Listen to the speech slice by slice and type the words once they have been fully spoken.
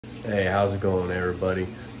Hey, how's it going, everybody?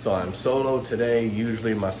 So I'm solo today.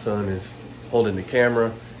 Usually my son is holding the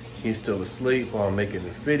camera. He's still asleep while I'm making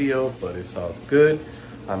this video, but it's all good.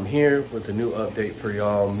 I'm here with a new update for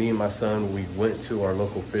y'all. Me and my son, we went to our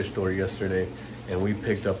local fish store yesterday and we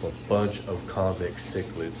picked up a bunch of convex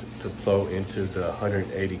cichlids to throw into the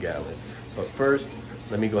 180 gallons. But first,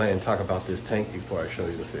 let me go ahead and talk about this tank before I show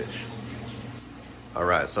you the fish. All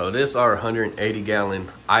right, so this is our 180 gallon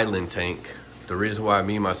island tank. The reason why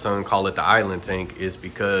me and my son call it the island tank is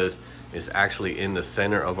because it's actually in the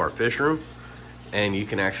center of our fish room and you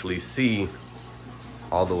can actually see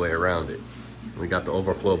all the way around it. We got the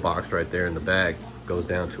overflow box right there in the bag, goes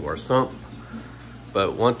down to our sump.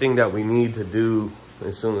 But one thing that we need to do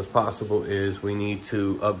as soon as possible is we need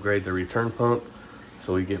to upgrade the return pump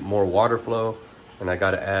so we get more water flow, and I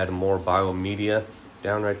got to add more biomedia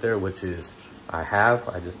down right there, which is I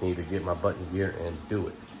just need to get my button gear and do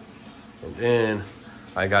it. And then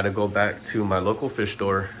I got to go back to my local fish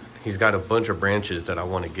store. He's got a bunch of branches that I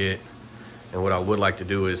want to get. And what I would like to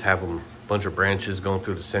do is have a bunch of branches going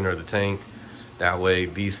through the center of the tank. That way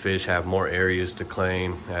these fish have more areas to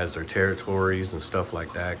claim as their territories and stuff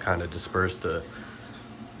like that. Kind of disperse the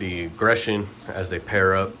aggression as they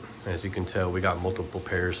pair up. As you can tell, we got multiple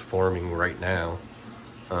pairs forming right now.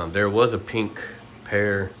 There was a pink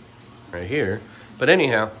pair right here. But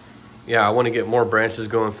anyhow, yeah, I want to get more branches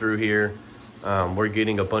going through here. We're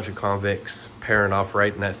getting a bunch of convex pairing off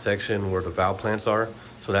right in that section where the valve plants are.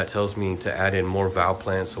 So that tells me to add in more valve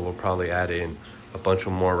plants. So we'll probably add in a bunch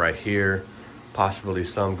of more right here, possibly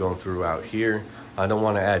some going through out here. I don't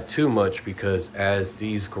want to add too much because as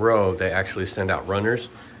these grow, they actually send out runners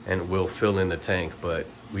and will fill in the tank. But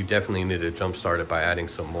we definitely need to jumpstart it by adding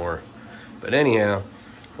some more. But anyhow,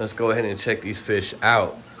 let's go ahead and check these fish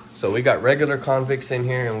out. So we got regular convicts in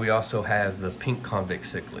here and we also have the pink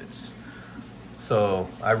convex cichlids. So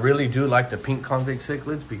I really do like the pink convex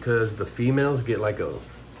cichlids because the females get like a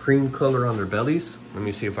cream color on their bellies. Let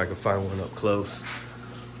me see if I can find one up close.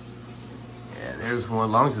 Yeah, there's one,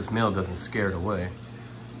 as long as this male doesn't scare it away.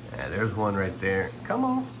 Yeah, there's one right there. Come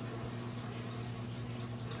on.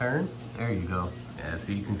 Turn, there you go. Yeah,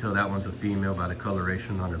 so you can tell that one's a female by the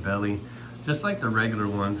coloration on her belly. Just like the regular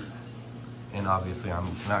ones. And obviously I'm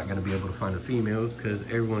not gonna be able to find a female because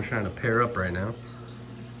everyone's trying to pair up right now.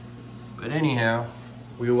 But anyhow,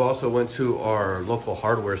 we also went to our local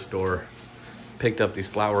hardware store, picked up these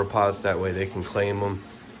flower pots, that way they can claim them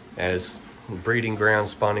as breeding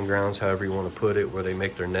grounds, spawning grounds, however you want to put it, where they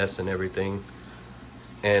make their nests and everything.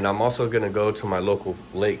 And I'm also gonna go to my local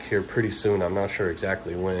lake here pretty soon. I'm not sure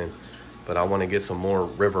exactly when, but I wanna get some more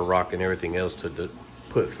river rock and everything else to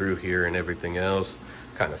put through here and everything else,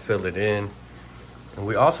 kind of fill it in. And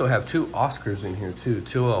we also have two Oscars in here too,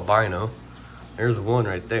 two albino. There's one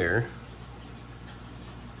right there.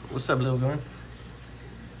 What's up, little gun?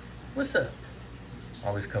 What's up?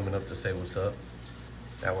 Always coming up to say what's up.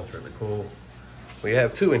 That one's really cool. We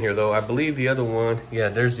have two in here though. I believe the other one, yeah,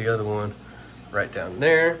 there's the other one right down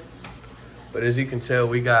there. But as you can tell,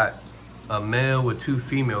 we got a male with two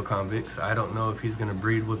female convicts. I don't know if he's gonna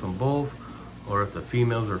breed with them both or if the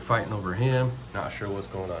females are fighting over him. Not sure what's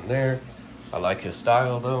going on there. I like his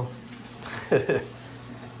style though.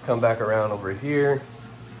 Come back around over here.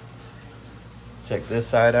 Check this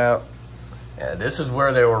side out. Yeah, this is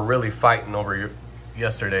where they were really fighting over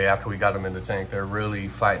yesterday after we got them in the tank. They're really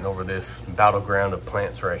fighting over this battleground of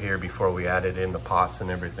plants right here before we added in the pots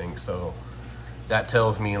and everything. So that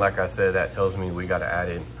tells me, like I said, that tells me we got to add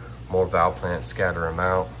in more valve plants, scatter them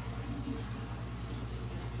out.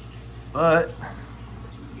 But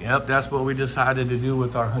yep, that's what we decided to do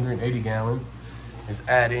with our 180 gallon is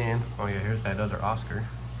add in, oh yeah, here's that other Oscar,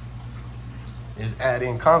 is add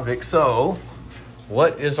in convicts. So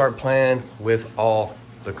what is our plan with all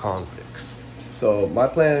the convicts? So my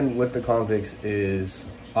plan with the convicts is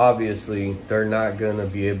obviously they're not gonna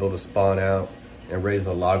be able to spawn out and raise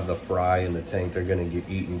a lot of the fry in the tank. They're gonna get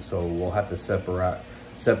eaten. So we'll have to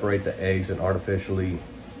separate the eggs and artificially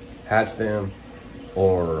hatch them,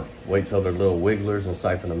 or wait till they're little wigglers and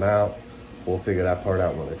siphon them out. We'll figure that part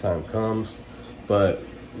out when the time comes. But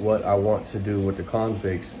what I want to do with the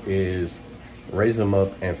convicts is raise them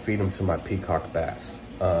up and feed them to my peacock bass.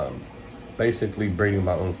 Basically breeding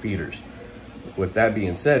my own feeders. With that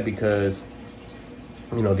being said, because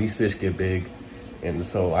you know these fish get big, and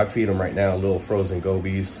so I feed them right now little frozen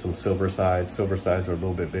gobies, some silver sides. Silver sides are a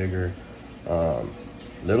little bit bigger.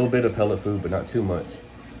 Little bit of pellet food, but not too much.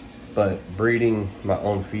 But breeding my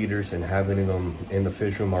own feeders and having them in the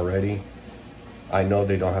fish room already, I know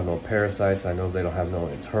they don't have no parasites. I know they don't have no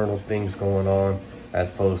internal things going on, as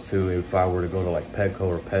opposed to if I were to go to like Petco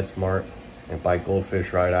or PetSmart and bite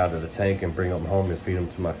goldfish right out of the tank and bring them home and feed them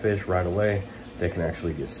to my fish right away, they can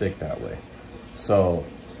actually get sick that way. So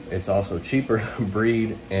it's also cheaper to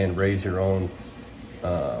breed and raise your own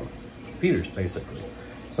feeders, basically.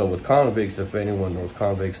 So with convicts, if anyone knows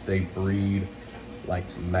convicts, they breed like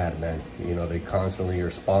madmen. You know, they constantly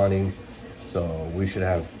are spawning. So we should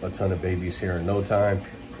have a ton of babies here in no time.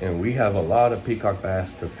 And we have a lot of peacock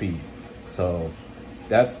bass to feed. So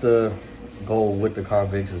that's the goal with the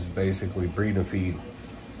convicts, is basically breed and feed,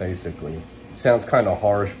 basically. Sounds kind of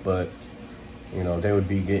harsh, but you know, they would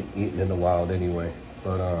be getting eaten in the wild anyway.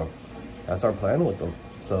 But that's our plan with them.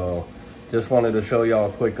 So just wanted to show y'all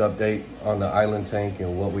a quick update on the island tank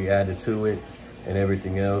and what we added to it and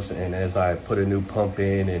everything else. And as I put a new pump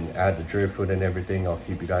in and add the driftwood and everything, I'll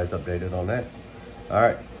keep you guys updated on that. All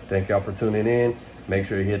right, thank y'all for tuning in. Make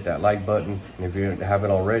sure you hit that like button. And if you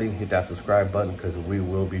haven't already, hit that subscribe button, because we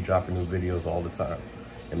will be dropping new videos all the time.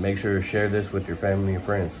 And make sure to share this with your family and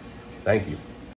friends. Thank you.